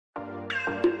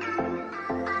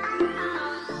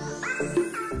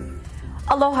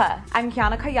Aloha, I'm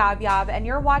Kiana Kayabyab, and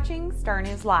you're watching Star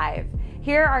News Live.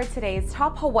 Here are today's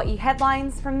top Hawaii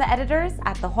headlines from the editors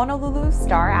at the Honolulu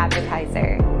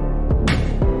Star-Advertiser.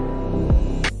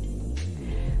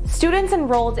 Students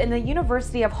enrolled in the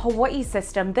University of Hawaii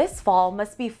system this fall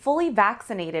must be fully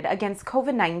vaccinated against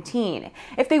COVID-19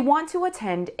 if they want to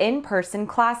attend in-person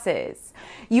classes.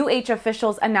 UH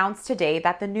officials announced today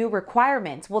that the new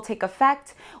requirement will take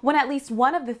effect when at least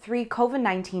one of the 3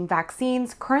 COVID-19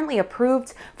 vaccines currently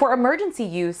approved for emergency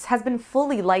use has been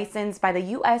fully licensed by the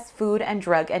U.S. Food and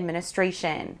Drug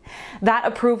Administration. That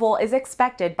approval is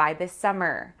expected by this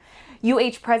summer.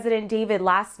 UH President David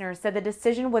Lassner said the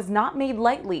decision was not made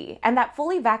lightly and that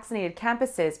fully vaccinated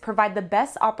campuses provide the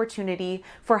best opportunity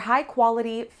for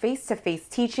high-quality, face-to-face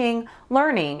teaching,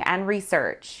 learning, and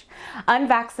research.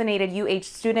 Unvaccinated UH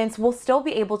students will still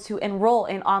be able to enroll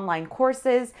in online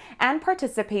courses and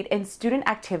participate in student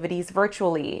activities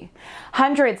virtually.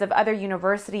 Hundreds of other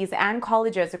universities and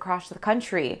colleges across the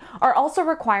country are also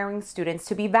requiring students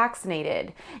to be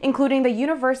vaccinated, including the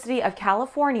University of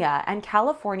California and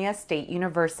California State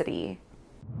University.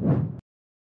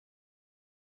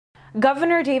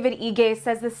 Governor David Ige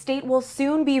says the state will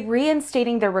soon be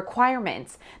reinstating the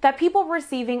requirements that people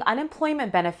receiving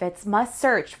unemployment benefits must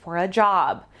search for a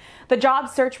job. The job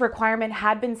search requirement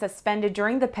had been suspended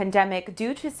during the pandemic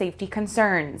due to safety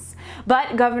concerns.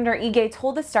 But Governor Ige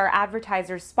told the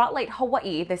Star-Advertiser Spotlight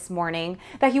Hawaii this morning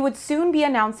that he would soon be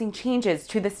announcing changes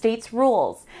to the state's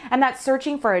rules and that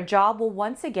searching for a job will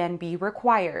once again be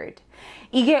required.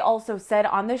 Ige also said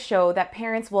on the show that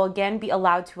parents will again be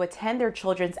allowed to attend their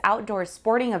children's outdoor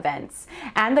sporting events,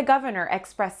 and the governor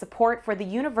expressed support for the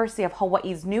University of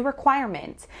Hawaii's new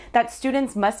requirement that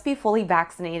students must be fully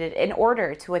vaccinated in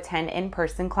order to attend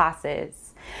in-person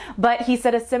classes. But he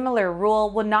said a similar rule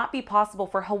will not be possible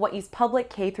for Hawaii's public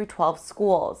K-12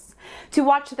 schools. To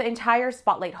watch the entire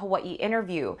Spotlight Hawaii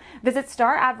interview, visit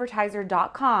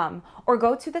staradvertiser.com or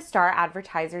go to the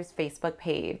Star-Advertiser's Facebook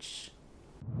page.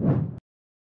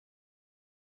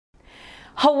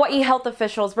 Hawaii health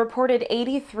officials reported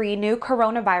 83 new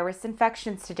coronavirus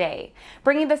infections today,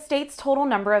 bringing the state's total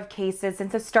number of cases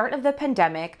since the start of the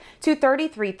pandemic to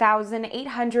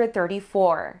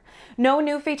 33,834. No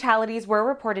new fatalities were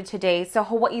reported today, so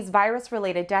Hawaii's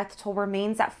virus-related death toll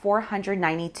remains at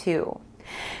 492.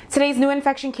 Today's new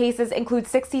infection cases include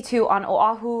 62 on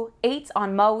Oahu, 8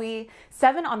 on Maui,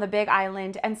 7 on the Big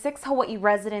Island, and 6 Hawaii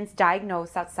residents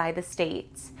diagnosed outside the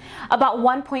state. About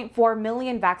 1.4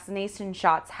 million vaccination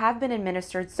shots have been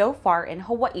administered so far in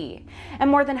Hawaii,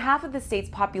 and more than half of the state's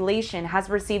population has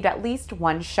received at least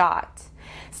one shot.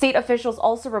 State officials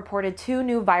also reported 2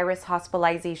 new virus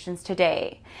hospitalizations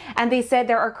today, and they said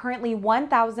there are currently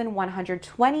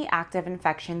 1,120 active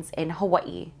infections in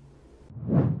Hawaii.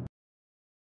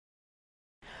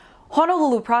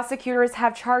 Honolulu prosecutors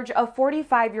have charged a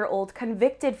 45-year-old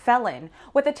convicted felon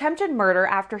with attempted murder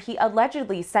after he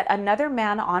allegedly set another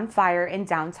man on fire in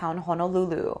downtown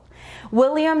Honolulu.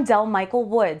 William Del Michael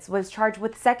Woods was charged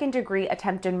with second-degree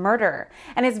attempted murder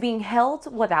and is being held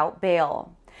without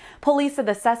bail. Police said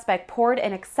the suspect poured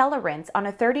an accelerant on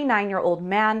a 39-year-old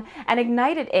man and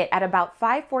ignited it at about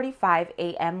 5:45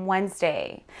 a.m.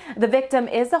 Wednesday. The victim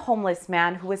is a homeless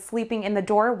man who was sleeping in the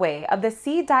doorway of the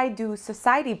Si Dai Du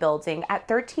Society building at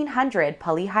 1300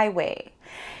 Pali Highway.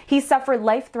 He suffered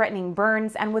life-threatening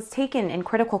burns and was taken in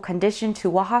critical condition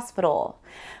to a hospital.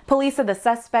 Police said the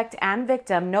suspect and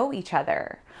victim know each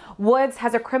other. Woods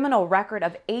has a criminal record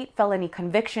of 8 felony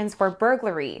convictions for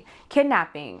burglary,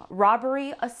 kidnapping,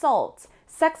 robbery, assault,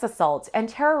 sex assault, and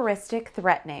terroristic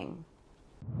threatening.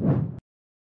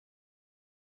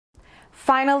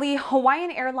 Finally,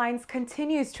 Hawaiian Airlines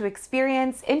continues to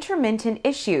experience intermittent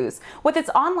issues with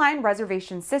its online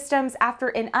reservation systems after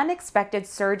an unexpected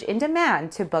surge in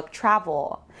demand to book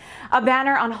travel. A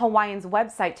banner on Hawaiian's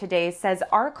website today says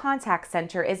our contact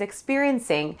center is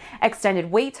experiencing extended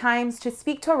wait times to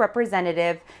speak to a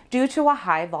representative due to a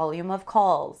high volume of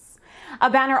calls.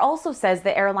 A banner also says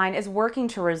the airline is working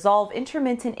to resolve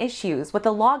intermittent issues with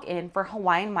the login for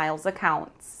Hawaiian Miles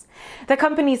accounts. The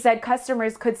company said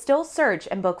customers could still search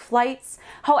and book flights.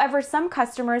 However, some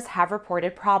customers have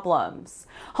reported problems.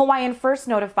 Hawaiian first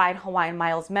notified Hawaiian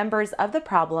Miles members of the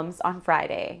problems on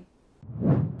Friday.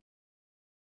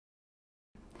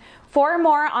 For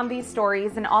more on these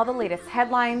stories and all the latest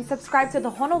headlines, subscribe to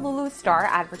the Honolulu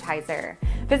Star-Advertiser.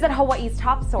 Visit Hawaii's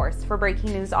top source for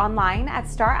breaking news online at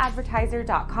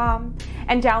staradvertiser.com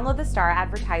and download the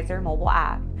Star-Advertiser mobile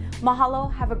app.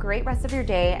 Mahalo, have a great rest of your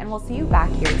day, and we'll see you back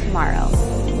here tomorrow.